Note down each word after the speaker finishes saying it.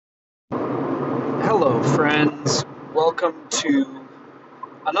Hello, friends. Welcome to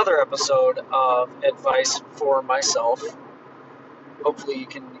another episode of Advice for Myself. Hopefully, you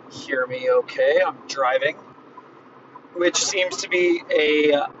can hear me okay. I'm driving, which seems to be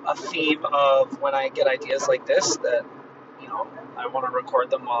a theme of when I get ideas like this that, I want to record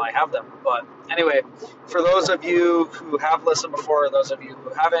them while I have them. But anyway, for those of you who have listened before, or those of you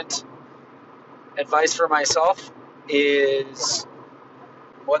who haven't, Advice for Myself is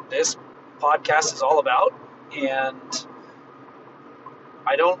what this podcast is all about. And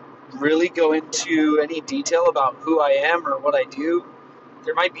I don't really go into any detail about who I am or what I do.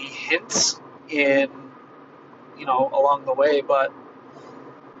 There might be hints along the way, but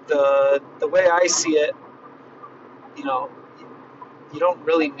the way I see it, you know, you don't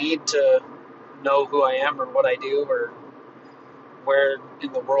really need to know who I am or what I do or where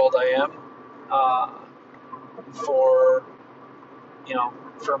in the world I am for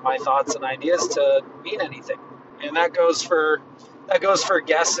for my thoughts and ideas to mean anything. And that goes for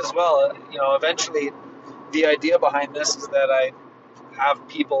guests as well. Eventually, the idea behind this is that I have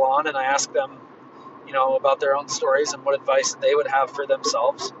people on and I ask them, about their own stories and what advice they would have for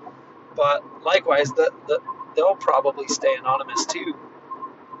themselves. But likewise, they'll probably stay anonymous too,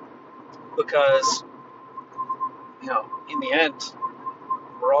 because in the end,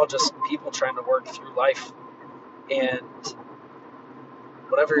 we're all just people trying to work through life. And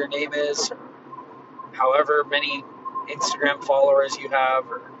whatever your name is, however many Instagram followers you have,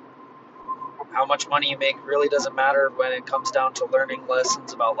 or how much money you make, really doesn't matter when it comes down to learning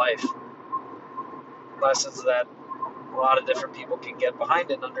lessons about life. Lessons that a lot of different people can get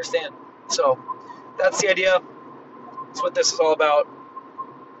behind and understand. So that's the idea. That's what this is all about.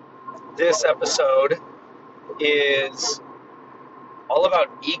 This episode is all about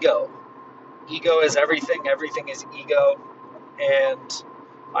ego. Ego is everything. Everything is ego. And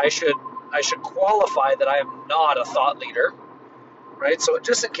I should qualify that I am not a thought leader, right? So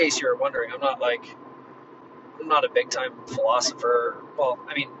just in case you were wondering, I'm not a big time philosopher. Well,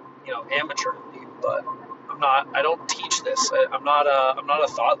 amateurly, but I don't teach this. I'm not a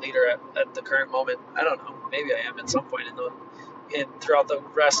thought leader at the current moment. I don't know. Maybe I am at some point throughout the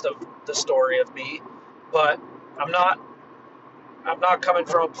rest of the story of me, but I'm not coming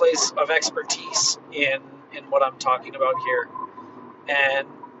from a place of expertise in what I'm talking about here. And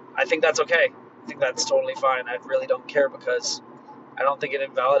I think that's okay. I think that's totally fine. I really don't care, because I don't think it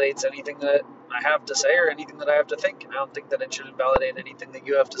invalidates anything that I have to say or anything that I have to think. And I don't think that it should invalidate anything that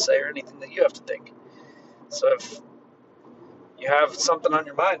you have to say or anything that you have to think. So if you have something on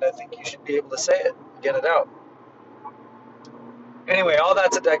your mind, I think you should be able to say it, get it out. Anyway, all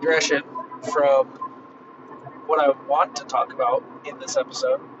that's a digression from what I want to talk about in this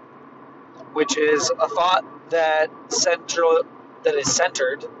episode, which is a thought that is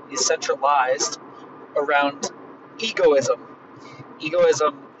centralized around egoism.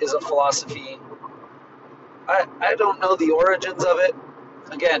 Egoism is a philosophy. I don't know the origins of it.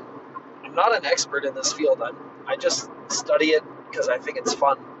 Again, I'm not an expert in this field. I just study it because I think it's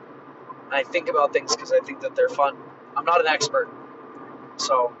fun. And I think about things because I think that they're fun. I'm not an expert.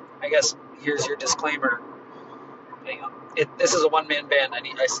 So I guess here's your disclaimer. This is a one-man band.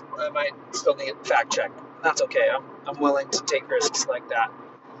 I might still need a fact check. That's okay. I'm willing to take risks like that.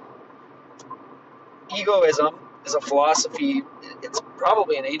 Egoism is a philosophy. It's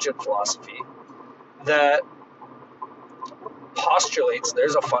probably an ancient philosophy that postulates.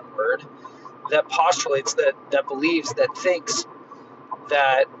 There's a fun word that postulates that believes, that thinks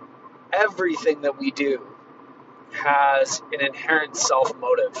that everything that we do has an inherent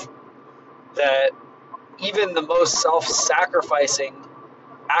self-motive. That even the most self-sacrificing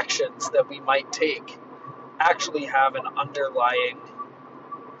actions that we might take actually have an underlying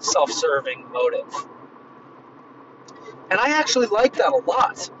self-serving motive. And I actually like that a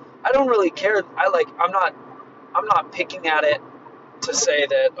lot. I don't really care. I'm not picking at it to say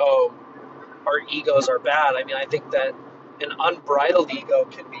that, our egos are bad. I think that an unbridled ego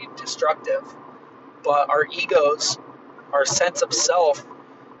can be destructive. But our egos, our sense of self,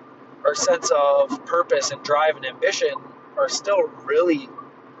 our sense of purpose and drive and ambition are still really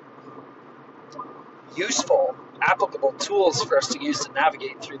useful, applicable tools for us to use to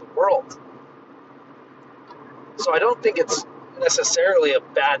navigate through the world. So I don't think it's necessarily a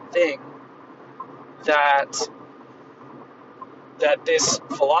bad thing that this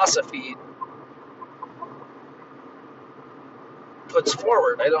philosophy puts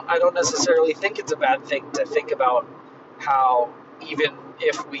forward. I don't necessarily think it's a bad thing to think about how, even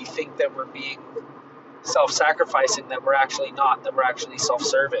if we think that we're being self-sacrificing, that we're actually not, that we're actually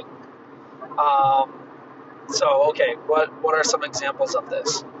self-serving. So, okay, what are some examples of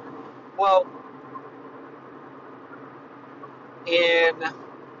this? Well, in,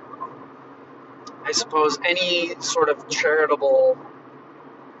 I suppose, any sort of charitable,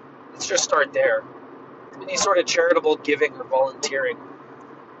 let's just start there, any sort of charitable giving or volunteering,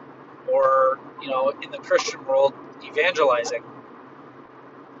 or, in the Christian world, evangelizing.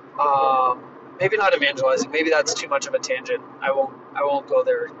 Maybe not evangelizing, maybe that's too much of a tangent. I won't go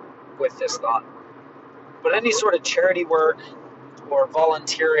there with this thought. But any sort of charity work or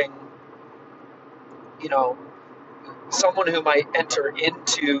volunteering, you know, someone who might enter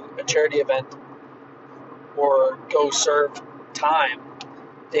into a charity event or go serve time,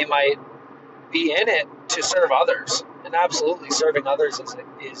 they might be in it to serve others. And absolutely, serving others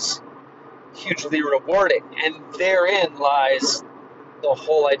is hugely rewarding. And therein lies the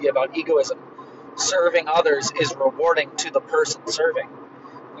whole idea about egoism. Serving others is rewarding to the person serving.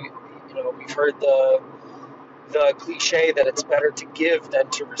 We've heard the cliche that it's better to give than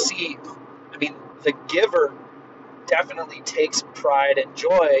to receive. I mean, the giver definitely takes pride and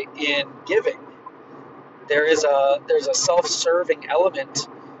joy in giving. There's a self-serving element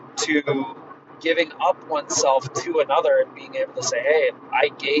to giving up oneself to another and being able to say, hey, I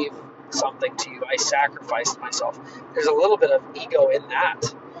gave something to you, I sacrificed myself. There's a little bit of ego in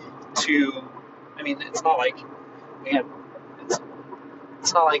that. It's not like, man,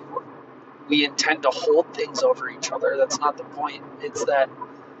 it's not like we intend to hold things over each other. That's not the point. It's that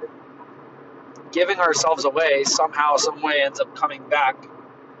giving ourselves away somehow, some way ends up coming back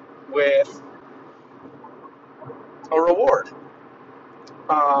with a reward.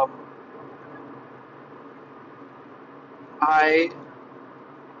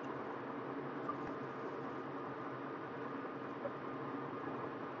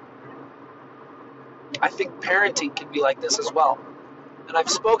 I think parenting can be like this as well. And I've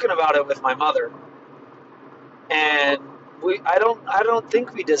spoken about it with my mother. And I don't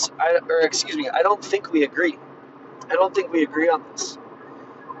think we I don't think we agree. I don't think we agree on this.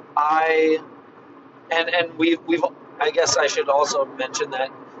 We've I guess I should also mention that,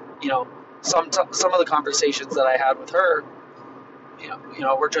 some of the conversations that I had with her,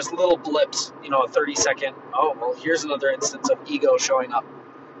 were just little blips, a 30-second, oh, well, here's another instance of ego showing up.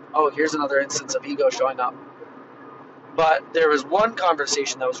 Oh, here's another instance of ego showing up. But there was one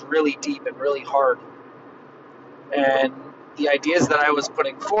conversation that was really deep and really hard. And the ideas that I was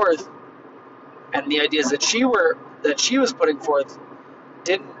putting forth and the ideas that she was putting forth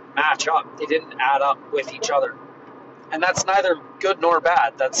didn't match up. They didn't add up with each other. And that's neither good nor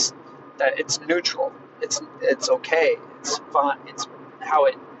bad. It's neutral. It's okay. It's fine. It's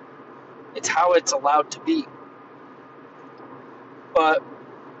how it's allowed to be. But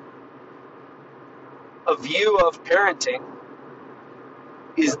a view of parenting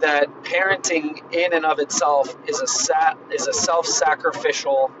is that parenting in and of itself is a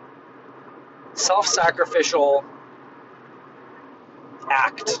self-sacrificial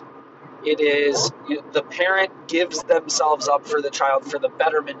act. It is the parent gives themselves up for the child, for the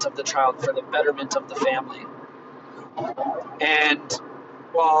betterment of the child, for the betterment of the family. And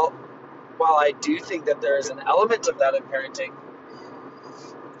while I do think that there is an element of that in parenting,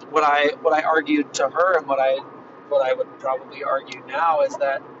 what I argued to her and what I would probably argue now is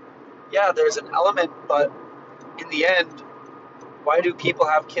that, yeah, there's an element, but in the end, why do people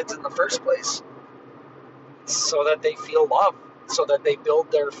have kids in the first place? So that they feel love, so that they build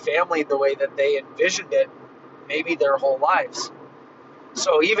their family the way that they envisioned it, maybe their whole lives.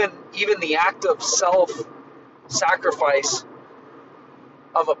 So even the act of self-sacrifice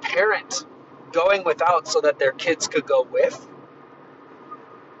of a parent going without so that their kids could go with,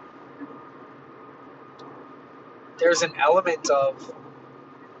 there's an element of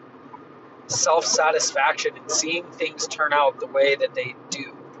self-satisfaction in seeing things turn out the way that they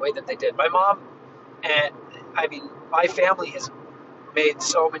did. My mom, and my family has made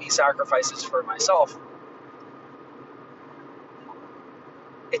so many sacrifices for myself.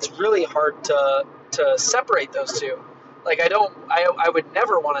 It's really hard to separate those two. Like, I would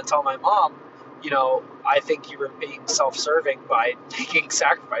never want to tell my mom, I think you were being self-serving by making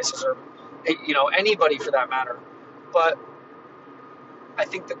sacrifices, or, anybody for that matter. But I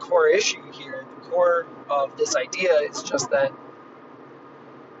think the core issue here, the core of this idea is just that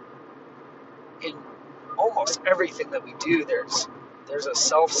in almost everything that we do, there's a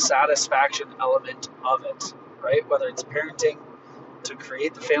self-satisfaction element of it, right? Whether it's parenting to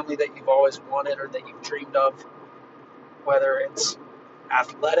create the family that you've always wanted or that you've dreamed of, whether it's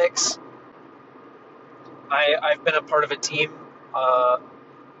athletics. I've been a part of a team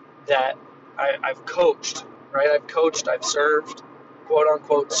that I've coached, right? I've served, quote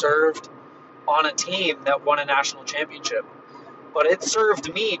unquote, served on a team that won a national championship. But it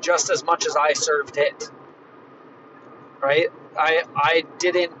served me just as much as I served it. right? I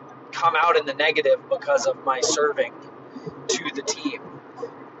didn't come out in the negative because of my serving to the team.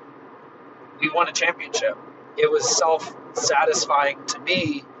 We won a championship. It was self-satisfying to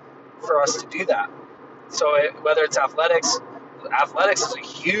me for us to do that. So whether it's athletics is a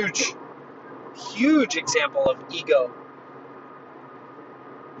huge example of ego.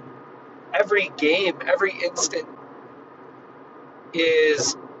 Every game, every instant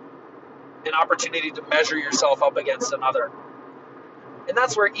is an opportunity to measure yourself up against another. And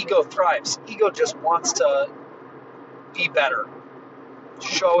that's where ego thrives. Ego just wants to be better,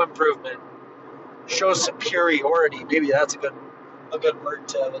 show improvement, show superiority. Maybe that's a good word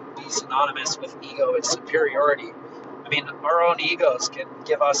to be synonymous with ego, is superiority. I mean, our own egos can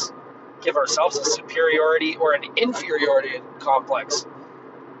give ourselves a superiority or an inferiority complex,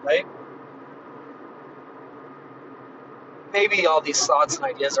 right? Maybe all these thoughts and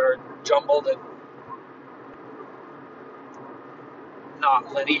ideas are jumbled and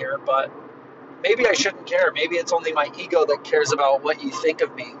not linear, but maybe I shouldn't care. Maybe it's only my ego that cares about what you think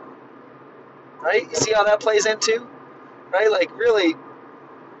of me, right? You see how that plays into, right? Like, really,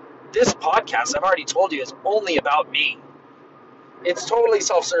 this podcast, I've already told you, is only about me. It's totally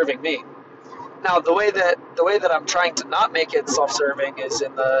self-serving me. Now, the way that I'm trying to not make it self-serving is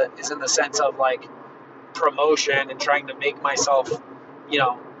in the sense of like promotion and trying to make myself,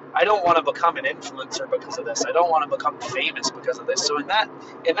 I don't want to become an influencer because of this. I don't want to become famous because of this. So in that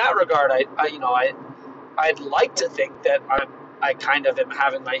regard, I'd like to think that I kind of am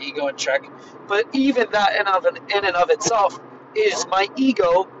having my ego in check, but even that in and of itself is my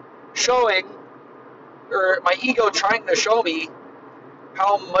ego showing, or my ego trying to show me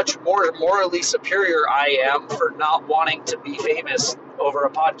how much more morally superior I am for not wanting to be famous over a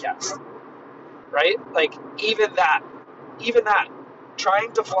podcast, right? Like even that,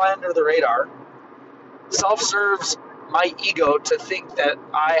 trying to fly under the radar self-serves my ego to think that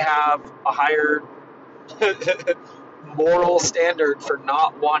I have a higher moral standard for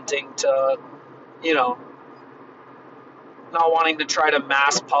not wanting to, not wanting to try to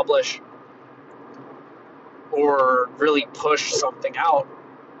mass publish or really push something out.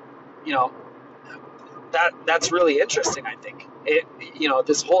 That's really interesting. I think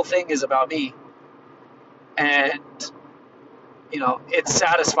this whole thing is about me, and it's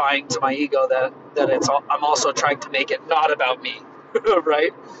satisfying to my ego that I'm also trying to make it not about me,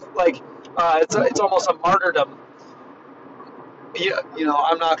 right? Like it's almost a martyrdom.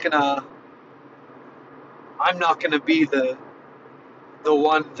 I'm not gonna be the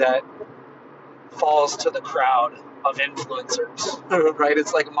one that falls to the crowd of influencers, right?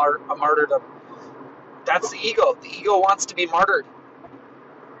 It's like a martyrdom. That's the ego. The ego wants to be martyred.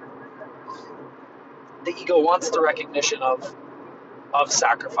 The ego wants the recognition of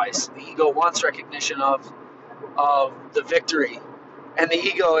sacrifice. The ego wants recognition of the victory. And the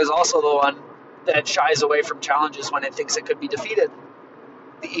ego is also the one that shies away from challenges when it thinks it could be defeated.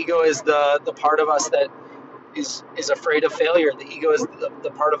 The ego is the part of us that is afraid of failure. The ego is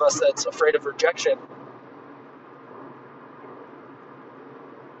the part of us that's afraid of rejection.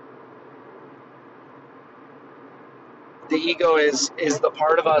 The ego is the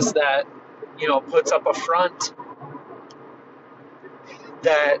part of us that puts up a front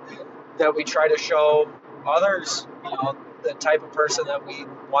that we try to show others, the type of person that we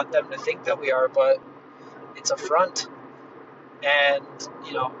want them to think that we are, but it's a front. And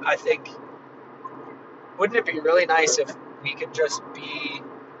I think, wouldn't it be really nice if we could just be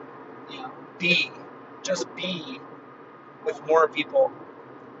with more people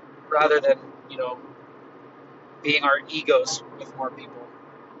rather than being our egos with more people?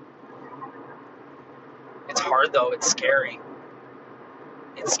 It's hard though. It's scary.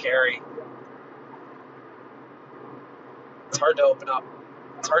 It's scary. It's hard to open up.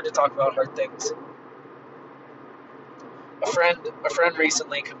 It's hard to talk about hard things. A friend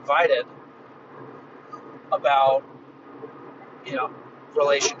recently confided about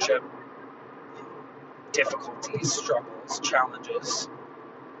relationship difficulties, struggles, challenges,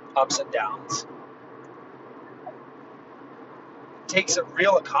 ups and downs. It takes a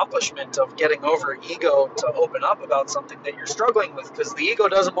real accomplishment of getting over ego to open up about something that you're struggling with, because the ego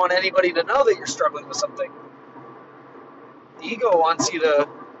doesn't want anybody to know that you're struggling with something. The ego wants you to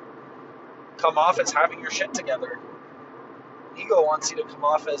come off as having your shit together. The ego wants you to come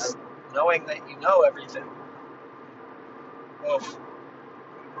off as knowing that you know everything. Oof.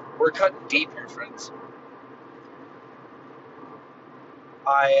 We're cutting deep here, friends.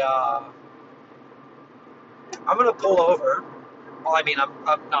 I'm gonna pull over. Well, I mean,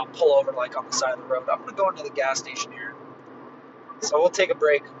 I'm not pull over like on the side of the road. I'm gonna go into the gas station here. So we'll take a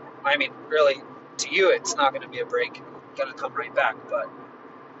break. I mean, really, to you, it's not gonna be a break. gonna come right back. But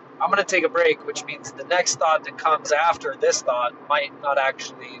I'm gonna take a break, which means the next thought that comes after this thought might not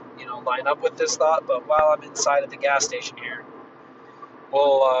actually, line up with this thought. But while I'm inside of the gas station here,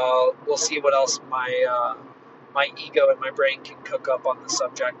 we'll see what else my ego and my brain can cook up on the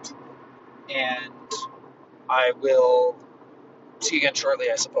subject, and I will see you again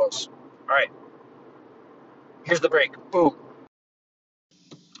shortly, I suppose. All right, here's the break. Boom.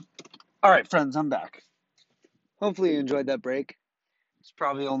 All right, friends, I'm back. Hopefully you enjoyed that break. It's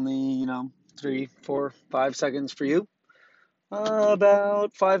probably only, 3, 4, 5 seconds for you.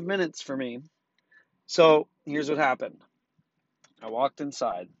 About 5 minutes for me. So here's what happened. I walked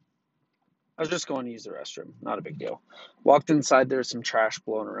inside. I was just going to use the restroom. Not a big deal. Walked inside. There was some trash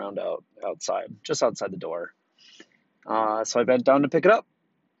blowing around outside, just outside the door. So I bent down to pick it up.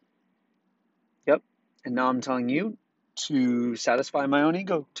 Yep. And now I'm telling you to satisfy my own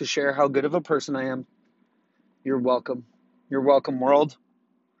ego, to share how good of a person I am. You're welcome. You're welcome, world.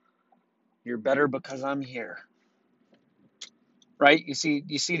 You're better because I'm here. Right? You see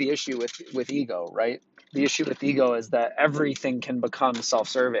the issue with ego, right? The issue with ego is that everything can become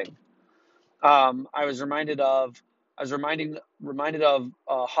self-serving. I was reminded of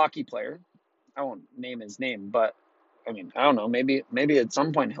a hockey player. I won't name his name, but I mean, I don't know. Maybe at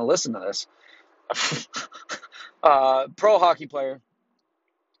some point he'll listen to this. Pro hockey player,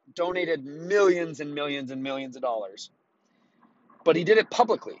 donated millions and millions and millions of dollars, but he did it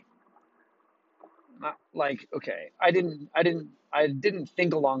publicly. Not like, okay, I didn't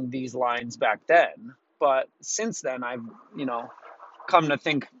think along these lines back then, but since then I've come to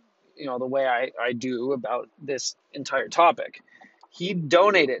think the way I do about this entire topic. He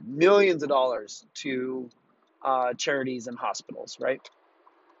donated millions of dollars to charities and hospitals, right?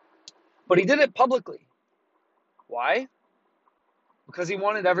 But he did it publicly. Why? Because he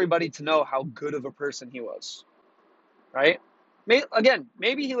wanted everybody to know how good of a person he was, right?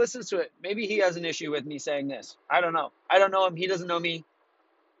 Maybe he listens to it. Maybe he has an issue with me saying this. I don't know. I don't know him. He doesn't know me.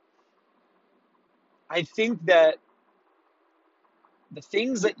 I think that the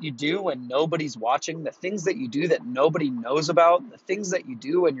things that you do when nobody's watching, the things that you do that nobody knows about, the things that you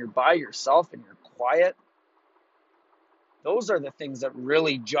do when you're by yourself and you're quiet, those are the things that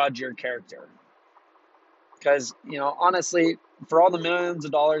really judge your character. Because, honestly, for all the millions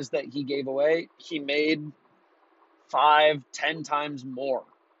of dollars that he gave away, he made 5, 10 times more.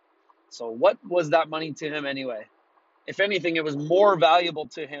 So what was that money to him anyway? If anything, it was more valuable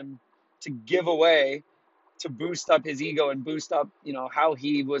to him to give away, to boost up his ego and boost up, how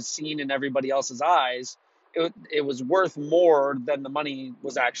he was seen in everybody else's eyes. It was worth more than the money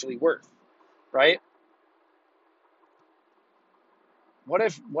was actually worth, right? What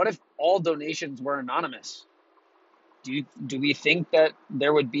if all donations were anonymous? Do we think that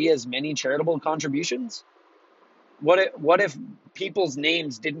there would be as many charitable contributions? What if people's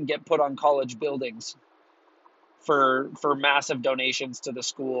names didn't get put on college buildings for massive donations to the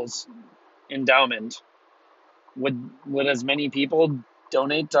school's endowment? Would as many people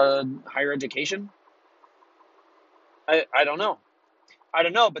donate to higher education? I don't know. I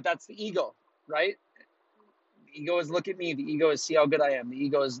don't know, but that's the ego, right? The ego is look at me. The ego is see how good I am. The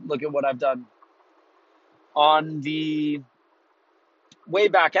ego is look at what I've done. On the way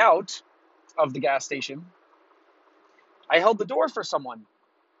back out of the gas station, I held the door for someone.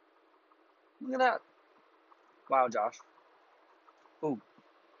 Look at that. Wow, Josh. Ooh.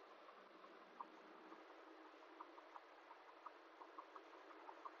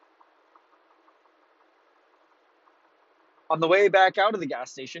 On the way back out of the gas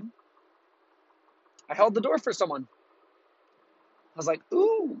station, I held the door for someone. I was like,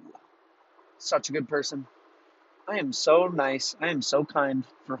 ooh, such a good person. I am so nice. I am so kind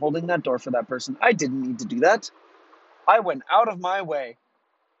for holding that door for that person. I didn't need to do that. I went out of my way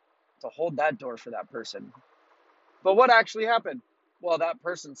to hold that door for that person. But what actually happened? Well, that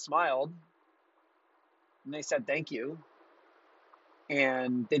person smiled and they said thank you.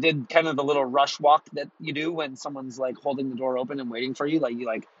 And they did kind of the little rush walk that you do when someone's like holding the door open and waiting for you. You're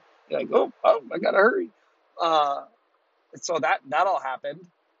like, oh, I gotta hurry. So that all happened.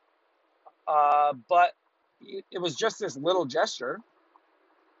 But it was just this little gesture,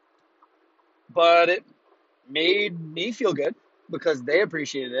 but it made me feel good because they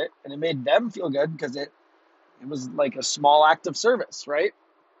appreciated it, and it made them feel good because it was like a small act of service, right?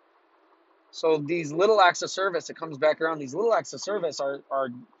 So these little acts of service, it comes back around. These little acts of service are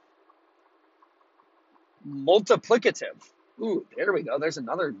multiplicative. Ooh, there we go. There's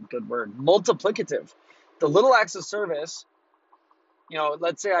another good word. Multiplicative. The little acts of service,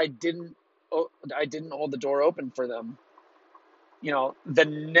 let's say I didn't hold the door open for them. The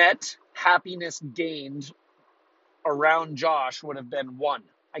net happiness gained around Josh would have been 1,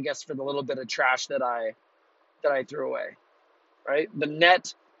 I guess, for the little bit of trash that I threw away, right? The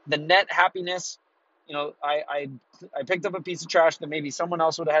net happiness, I picked up a piece of trash that maybe someone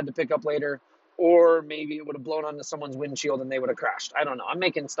else would have had to pick up later, or maybe it would have blown onto someone's windshield and they would have crashed. I don't know. I'm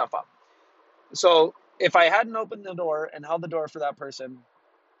making stuff up. So if I hadn't opened the door and held the door for that person,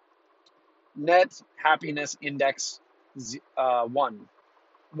 net happiness index 1.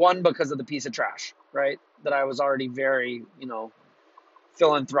 1 because of the piece of trash, right? That I was already very,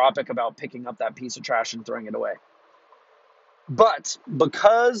 philanthropic about picking up that piece of trash and throwing it away. But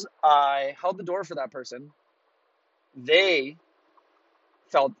because I held the door for that person, they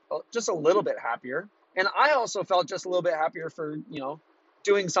felt just a little bit happier. And I also felt just a little bit happier for,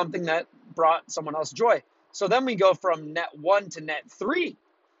 doing something that brought someone else joy. So then we go from net 1 to net 3,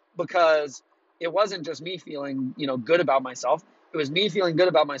 because it wasn't just me feeling, good about myself. It was me feeling good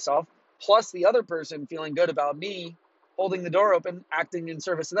about myself, plus the other person feeling good about me holding the door open, acting in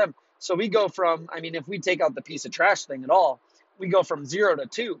service to them. So we go from, if we take out the piece of trash thing at all, we go from 0 to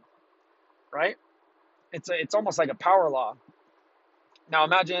 2, right? It's almost like a power law. Now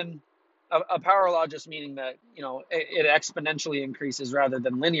imagine a power law just meaning that, it exponentially increases rather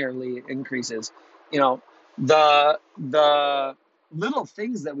than linearly increases. The little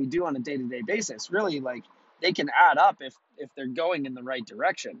things that we do on a day-to-day basis, really, like, they can add up if they're going in the right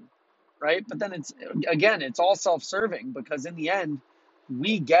direction, right? But then it's all self-serving, because in the end,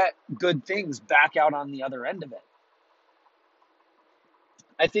 we get good things back out on the other end of it.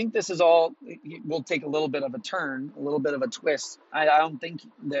 I think this is all will take a little bit of a turn, a little bit of a twist. I don't think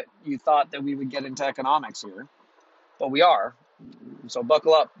that you thought that we would get into economics here, but we are. So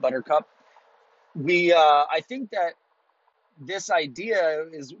buckle up, Buttercup. I think that this idea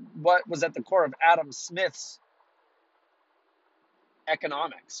is what was at the core of Adam Smith's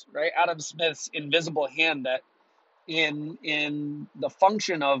economics, right? Adam Smith's invisible hand, that in the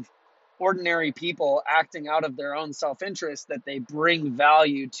function of ordinary people acting out of their own self-interest, that they bring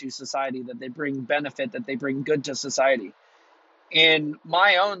value to society, that they bring benefit, that they bring good to society. In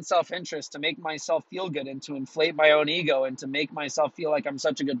my own self-interest, to make myself feel good and to inflate my own ego and to make myself feel like I'm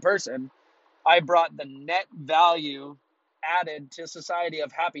such a good person, I brought the net value added to society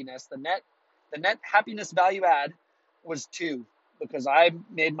of happiness. The net happiness value add was 2, because I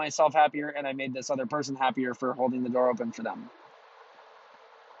made myself happier and I made this other person happier for holding the door open for them.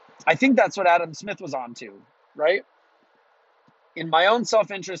 I think that's what Adam Smith was on to, right? In my own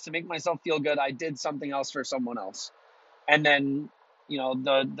self-interest, to make myself feel good, I did something else for someone else. And then,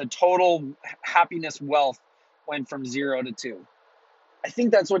 the total happiness wealth went from 0 to 2. I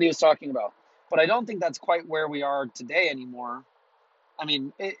think that's what he was talking about. But I don't think that's quite where we are today anymore.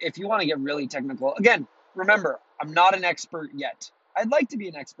 If you want to get really technical, again, remember, I'm not an expert yet. I'd like to be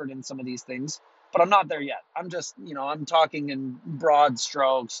an expert in some of these things, but I'm not there yet. I'm just, I'm talking in broad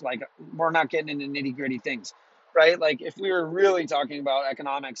strokes. Like, we're not getting into nitty gritty things, right? Like, if we were really talking about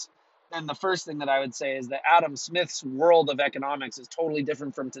economics, then the first thing that I would say is that Adam Smith's world of economics is totally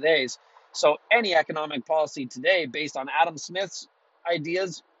different from today's. So any economic policy today based on Adam Smith's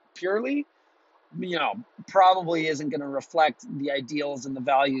ideas purely, probably isn't going to reflect the ideals and the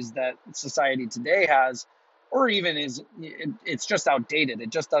values that society today has, or even it's just outdated. It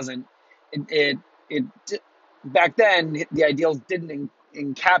just doesn't, back then, the ideals didn't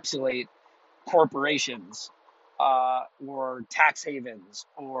encapsulate corporations, or tax havens,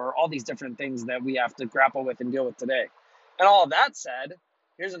 or all these different things that we have to grapple with and deal with today. And all of that said,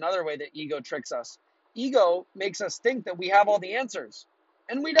 here's another way that ego tricks us. Ego makes us think that we have all the answers,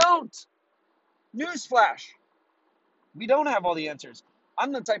 and we don't. Newsflash, we don't have all the answers.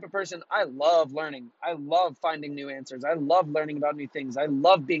 I'm the type of person, I love learning. I love finding new answers. I love learning about new things. I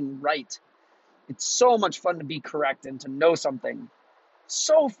love being right. It's so much fun to be correct and to know something.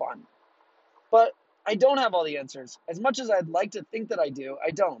 So fun. But I don't have all the answers. As much as I'd like to think that I do,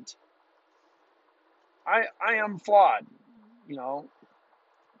 I don't. I am flawed,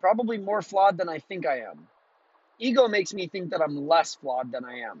 probably more flawed than I think I am. Ego makes me think that I'm less flawed than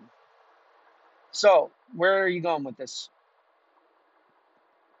I am. So, where are you going with this?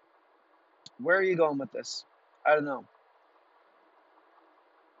 Where are you going with this? I don't know.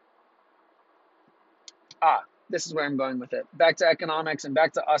 This is where I'm going with it. Back to economics and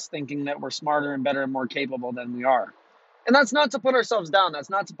back to us thinking that we're smarter and better and more capable than we are. And that's not to put ourselves down. That's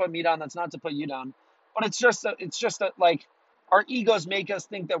not to put me down. That's not to put you down. But it's just that like, our egos make us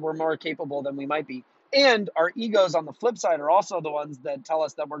think that we're more capable than we might be. And our egos on the flip side are also the ones that tell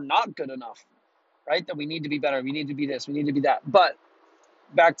us that we're not good enough, right? That we need to be better. We need to be this. We need to be that. But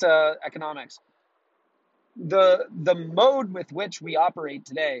back to economics. The mode with which we operate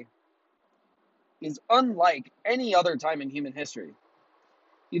today is unlike any other time in human history.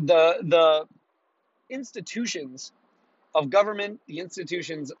 The institutions of government, the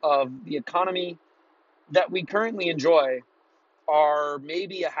institutions of the economy that we currently enjoy are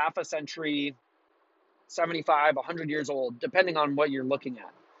maybe a half a century, 75, 100 years old, depending on what you're looking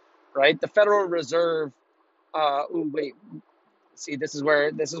at, right? The Federal Reserve, wait, see, this is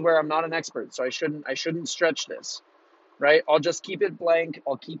where I'm not an expert, so I shouldn't stretch this, right? I'll just keep it blank.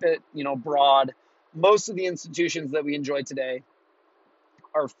 I'll keep it, broad. Most of the institutions that we enjoy today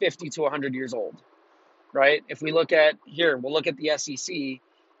are 50 to 100 years old, right? If we look at here, we'll look at the SEC.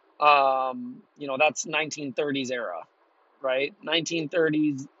 That's 1930s era, right?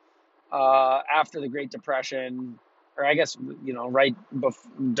 1930s, after the Great Depression, or I guess,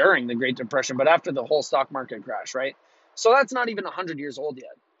 during the Great Depression, but after the whole stock market crash, right? So that's not even 100 years old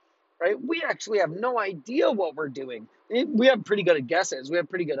yet, right? We actually have no idea what we're doing. We have pretty good guesses. We have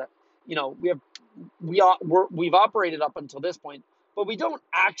pretty good, we've operated up until this point, but we don't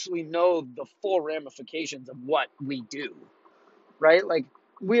actually know the full ramifications of what we do, right? Like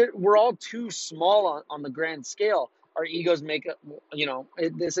we're all too small on the grand scale. Our egos make it,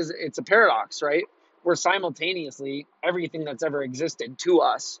 it's a paradox, right? We're simultaneously everything that's ever existed to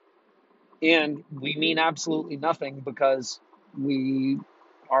us, and we mean absolutely nothing because we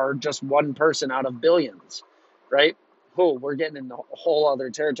are just one person out of billions, right? Oh, we're getting in a whole other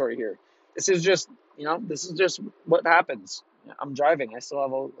territory here. This is just, what happens. I'm driving. I still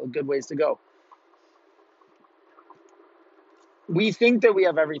have a good ways to go. We think that we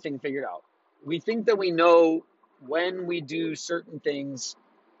have everything figured out. We think that we know when we do certain things,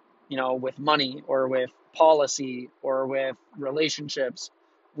 with money or with policy or with relationships.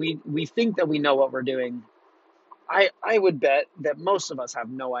 We think that we know what we're doing. I would bet that most of us have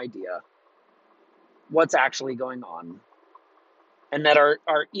no idea what's actually going on, and that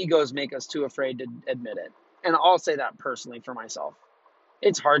our egos make us too afraid to admit it. And I'll say that personally for myself.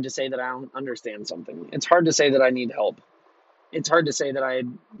 It's hard to say that I don't understand something. It's hard to say that I need help. It's hard to say that I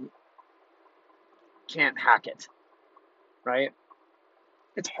can't hack it, right?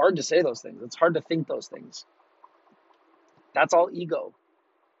 It's hard to say those things. It's hard to think those things. That's all ego.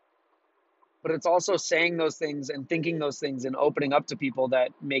 But it's also saying those things and thinking those things and opening up to people that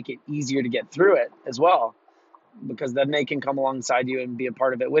make it easier to get through it as well, because then they can come alongside you and be a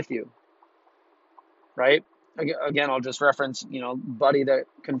part of it with you, right? Again, I'll just reference, Buddy that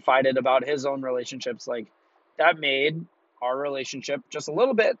confided about his own relationships. Like, that made our relationship just a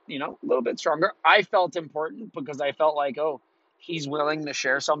little bit stronger. I felt important because I felt like, oh, he's willing to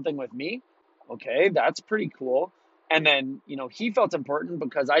share something with me. Okay, that's pretty cool. And then, he felt important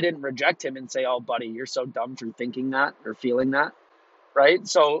because I didn't reject him and say, oh, buddy, you're so dumb for thinking that or feeling that, right?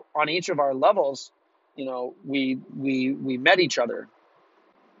 So on each of our levels, we met each other.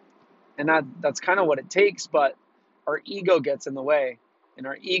 And that's kind of what it takes, but our ego gets in the way, and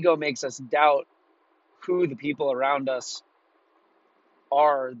our ego makes us doubt who the people around us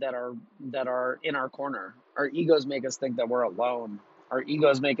are that are in our corner. Our egos make us think that we're alone. Our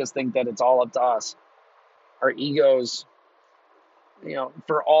egos make us think that it's all up to us. Our egos,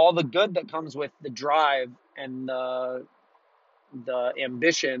 for all the good that comes with the drive and the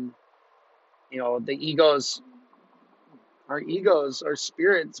ambition, our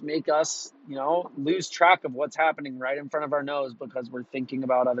spirits make us, lose track of what's happening right in front of our nose because we're thinking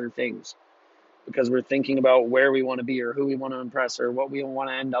about other things, because we're thinking about where we want to be or who we want to impress or what we want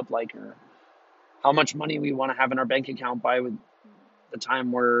to end up like or how much money we want to have in our bank account by the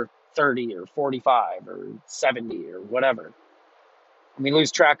time we're 30 or 45 or 70 or whatever. And we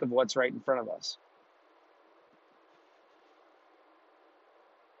lose track of what's right in front of us.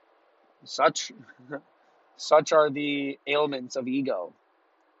 Such are the ailments of ego.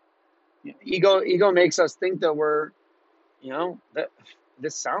 Ego makes us think that we're, that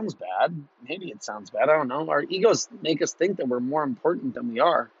this sounds bad. Maybe it sounds bad. I don't know. Our egos make us think that we're more important than we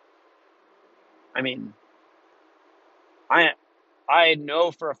are. I mean, I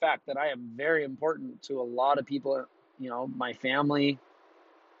know for a fact that I am very important to a lot of people, my family.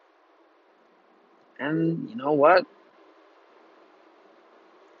 And you know what?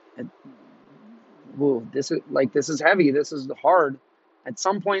 This is heavy. This is hard. At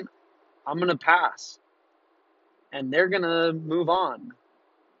some point, I'm going to pass. And they're going to move on.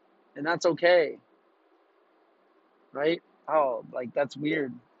 And that's okay. Right? Oh, that's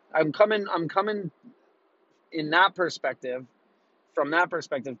weird. I'm coming in that perspective. From that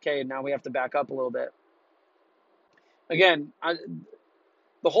perspective, okay, now we have to back up a little bit. Again,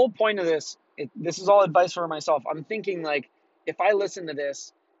 the whole point of this is all advice for myself. I'm thinking, if I listen to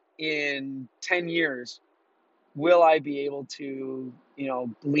this in 10 years, will I be able to,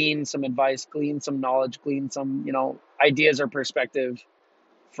 glean some advice, glean some knowledge, glean some, ideas or perspective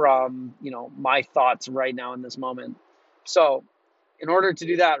from, my thoughts right now in this moment. So in order to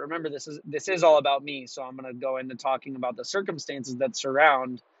do that, remember, this is all about me. So I'm going to go into talking about the circumstances that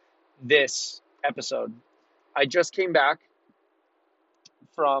surround this episode. I just came back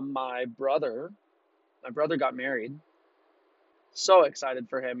from my brother. My brother got married. So excited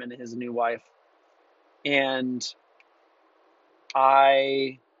for him and his new wife. And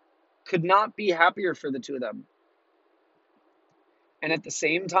I could not be happier for the two of them. And at the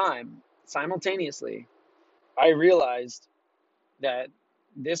same time, simultaneously, I realized that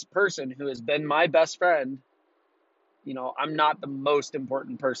this person who has been my best friend, I'm not the most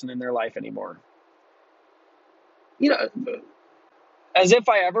important person in their life anymore. As if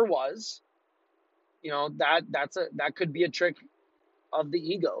I ever was. That could be a trick of the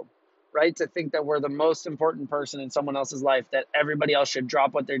ego, right? To think that we're the most important person in someone else's life, that everybody else should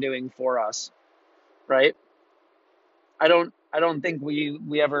drop what they're doing for us, right? I don't think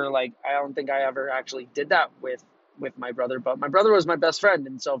we ever I don't think I ever actually did that with my brother, but my brother was my best friend,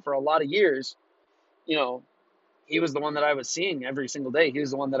 and so for a lot of years, you know, he was the one that I was seeing every single day. He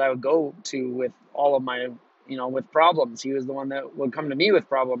was the one that I would go to with all of my, with problems. He was the one that would come to me with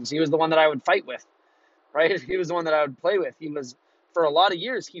problems. He was the one that I would fight with, right? He was the one that I would play with. He was, for a lot of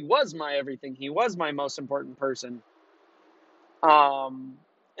years, he was my everything. He was my most important person. And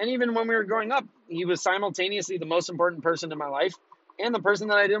even when we were growing up, he was simultaneously the most important person in my life and the person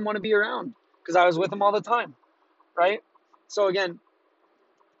that I didn't want to be around because I was with him all the time, right? So again,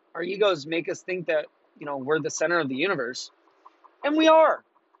 our egos make us think that, we're the center of the universe, and we are,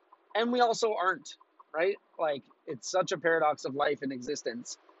 and we also aren't, right? It's such a paradox of life and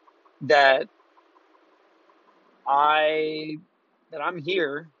existence that I'm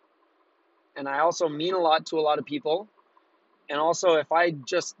here, and I also mean a lot to a lot of people. And also, if I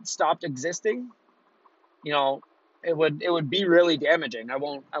just stopped existing, it would be really damaging. I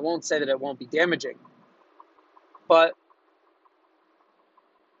won't say that it won't be damaging, but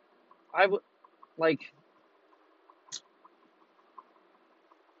I would like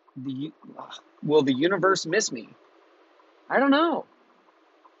the will the universe miss me? I don't know.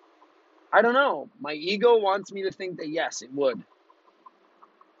 My ego wants me to think that yes, it would.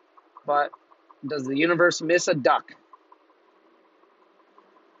 But does the universe miss a duck?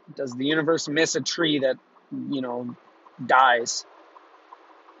 Does the universe miss a tree that, dies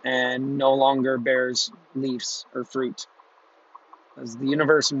and no longer bears leaves or fruit? Does the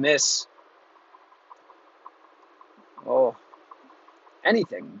universe miss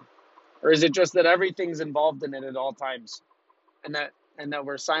anything? Or is it just that everything's involved in it at all times? And that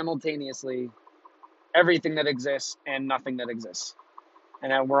we're simultaneously everything that exists and nothing that exists.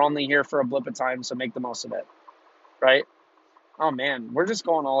 And that we're only here for a blip of time, so make the most of it. Right? Oh man, we're just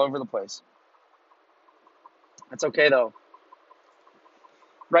going all over the place. That's okay though.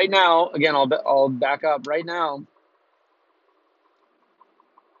 Right now, again, I'll back up. Right now,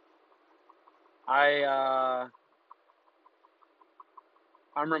 I'm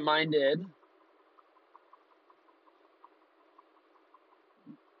reminded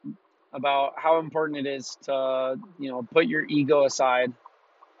about how important it is to, put your ego aside,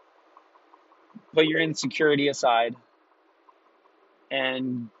 put your insecurity aside,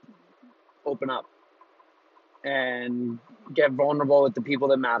 and open up and get vulnerable with the people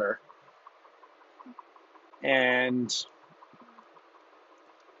that matter. And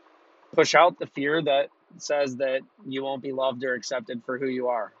push out the fear that says that you won't be loved or accepted for who you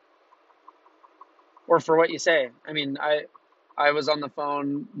are or for what you say. I mean, I was on the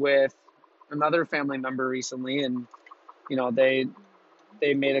phone with another family member recently, and they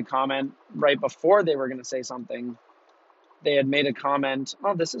made a comment right before they were going to say something. They had made a comment,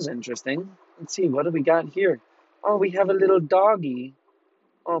 oh, this is interesting. Let's see, what do we got here? Oh, we have a little doggy.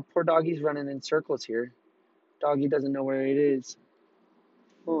 Oh, poor doggy's running in circles here. Doggy doesn't know where it is.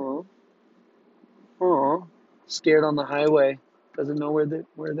 Oh, scared on the highway. Doesn't know where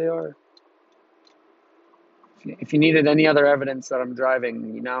they are. If you needed any other evidence that I'm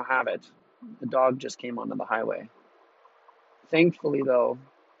driving, you now have it. The dog just came onto the highway. Thankfully, though,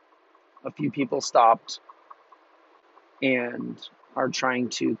 a few people stopped and are trying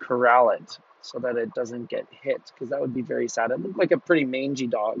to corral it so that it doesn't get hit, because that would be very sad. It looked like a pretty mangy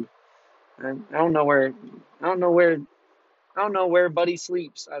dog. And I don't know where Buddy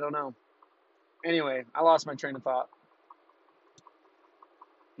sleeps. I don't know. Anyway, I lost my train of thought.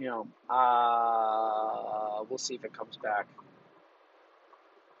 We'll see if it comes back.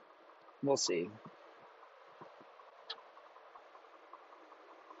 We'll see.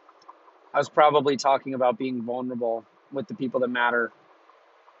 I was probably talking about being vulnerable with the people that matter.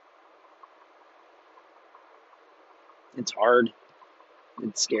 It's hard.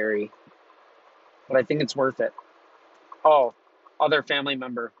 It's scary, but I think it's worth it. Oh, other family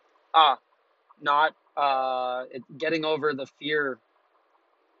member. Ah, not getting over the fear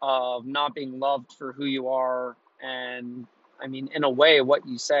of not being loved for who you are, and I mean, in a way, what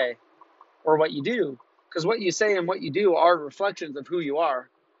you say or what you do, because what you say and what you do are reflections of who you are.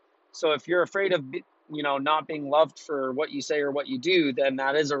 So if you're afraid of, not being loved for what you say or what you do, then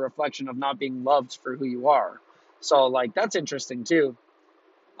that is a reflection of not being loved for who you are. So like that's interesting too.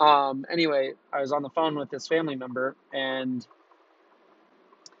 Anyway, I was on the phone with this family member, and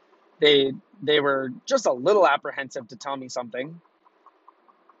they they were just a little apprehensive to tell me something,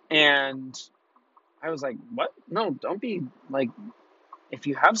 and I was like, "What? No, don't be like. If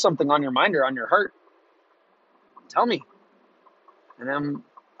you have something on your mind or on your heart, tell me, and then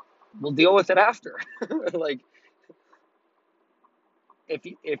we'll deal with it after." Like if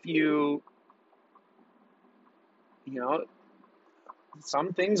you you know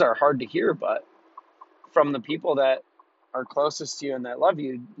some things are hard to hear, but from the people that are closest to you and that love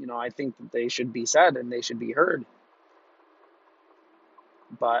you, I think that they should be said and they should be heard.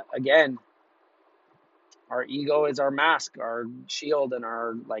 But again, our ego is our mask, our shield, and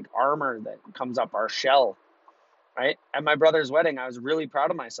our like armor that comes up, our shell, right? At my brother's wedding, I was really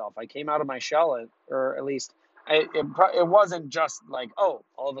proud of myself. I came out of my shell, or at least it wasn't just like, oh,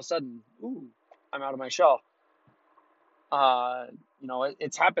 all of a sudden, ooh, I'm out of my shell.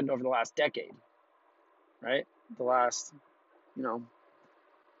 It's happened over the last decade, right? The last, you know,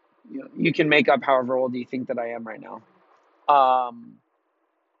 you can make up however old you think that I am right now. Um,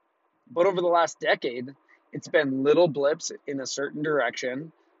 but over the last decade, it's been little blips in a certain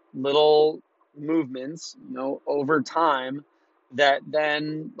direction, little movements, over time that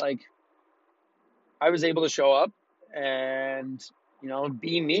then like I was able to show up and,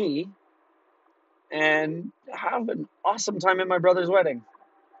 be me and have an awesome time at my brother's wedding.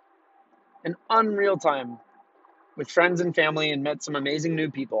 An unreal time with friends and family, and met some amazing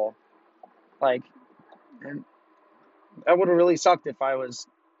new people. Like, and that would have really sucked if I was,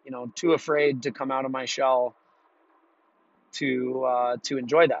 too afraid to come out of my shell to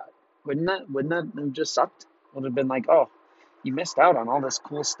enjoy that. Wouldn't that have just sucked? Would have been like, oh, you missed out on all this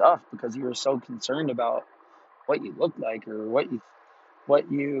cool stuff because you were so concerned about what you look like, or what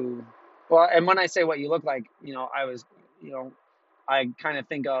you well, and when I say what you look like, I was, I kind of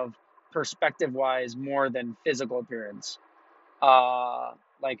think of perspective wise more than physical appearance. uh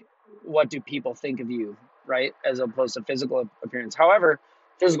like, what do people think of you, right, as opposed to physical appearance. However,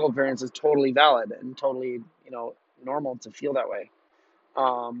 physical appearance is totally valid and totally, normal to feel that way,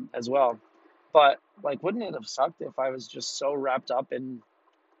 as well. But like, wouldn't it have sucked if I was just so wrapped up in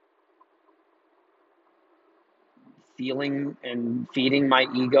feeling and feeding my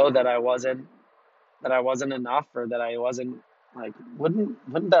ego that I wasn't enough, or that I wasn't like, wouldn't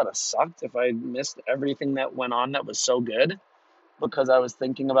that have sucked if I missed everything that went on that was so good because I was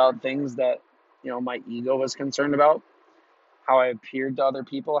thinking about things that, my ego was concerned about, how I appeared to other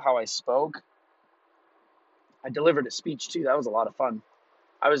people, how I spoke. I delivered a speech too. That was a lot of fun.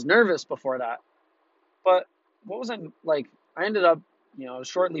 I was nervous before that, but what was I like? I ended up,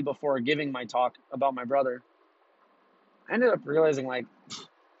 shortly before giving my talk about my brother, I ended up realizing, like,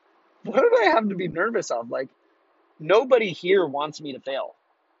 what did I have to be nervous of? Like, nobody here wants me to fail.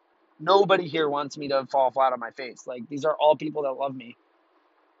 Nobody here wants me to fall flat on my face. Like, these are all people that love me.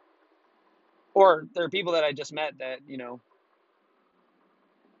 Or they're people that I just met that,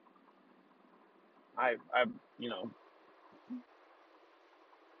 I you know,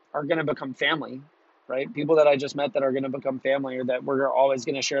 are going to become family, right? People that I just met that are going to become family, or that we're always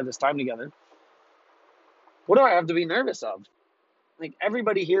going to share this time together. What do I have to be nervous of? Like,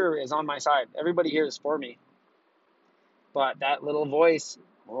 everybody here is on my side. Everybody here is for me. But that little voice,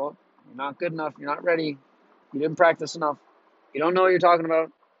 well, you're not good enough. You're not ready. You didn't practice enough. You don't know what you're talking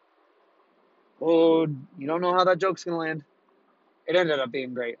about. Oh, you don't know how that joke's going to land. It ended up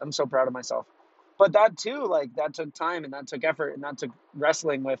being great. I'm so proud of myself. But that too, like, that took time, and that took effort, and that took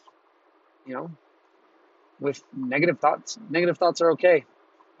wrestling with, you know, with negative thoughts. Negative thoughts are okay.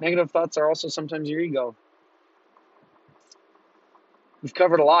 Negative thoughts are also sometimes your ego. We've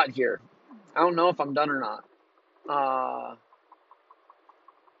covered a lot here. I don't know if I'm done or not. Uh,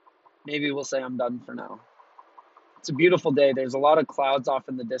 Maybe we'll say I'm done for now. It's a beautiful day. There's a lot of clouds off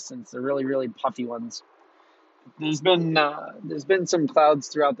in the distance. They're really, really puffy ones. There's been some clouds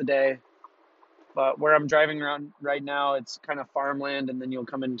throughout the day, but where I'm driving around right now, it's kind of farmland, and then you'll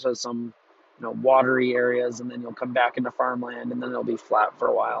come into some, watery areas, and then you'll come back into farmland, and then it'll be flat for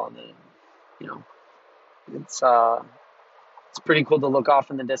a while, and then, you know, it's pretty cool to look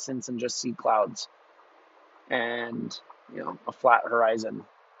off in the distance and just see clouds. and, a flat horizon.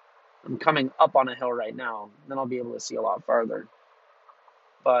 I'm coming up on a hill right now, then I'll be able to see a lot farther.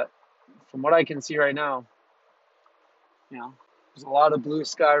 But from what I can see right now, there's a lot of blue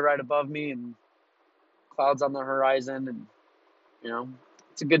sky right above me and clouds on the horizon, and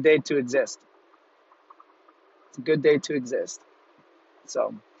it's a good day to exist. It's a good day to exist.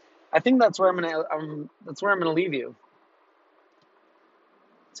 So, I think that's where that's where I'm gonna leave you.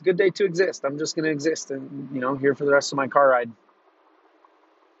 It's a good day to exist. I'm just gonna exist, and here for the rest of my car ride.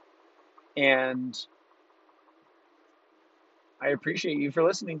 And I appreciate you for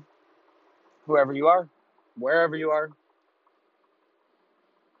listening, whoever you are, wherever you are.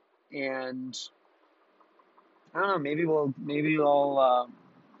 And I don't know, maybe I'll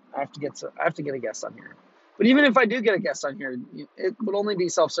I have to get a guest on here. But even if I do get a guest on here, it would only be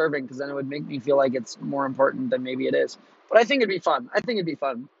self-serving, because then it would make me feel like it's more important than maybe it is. But I think it'd be fun.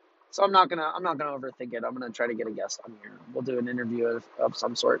 So I'm not gonna overthink it. I'm gonna try to get a guest on here. We'll do an interview of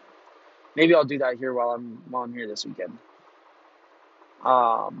some sort. Maybe I'll do that here while I'm here this weekend.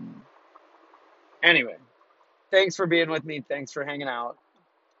 Anyway, thanks for being with me. Thanks for hanging out.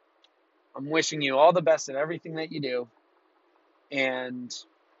 I'm wishing you all the best in everything that you do, and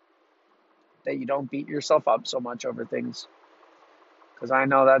that you don't beat yourself up so much over things, because I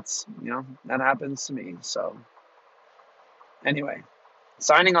know that happens to me. So anyway,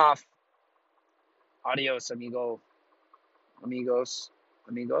 signing off. Adios, amigos.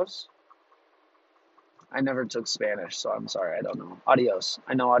 I never took Spanish, so I'm sorry. I don't know. Adios.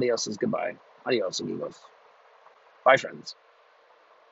 I know adios is goodbye. Adios, amigos. Bye, friends.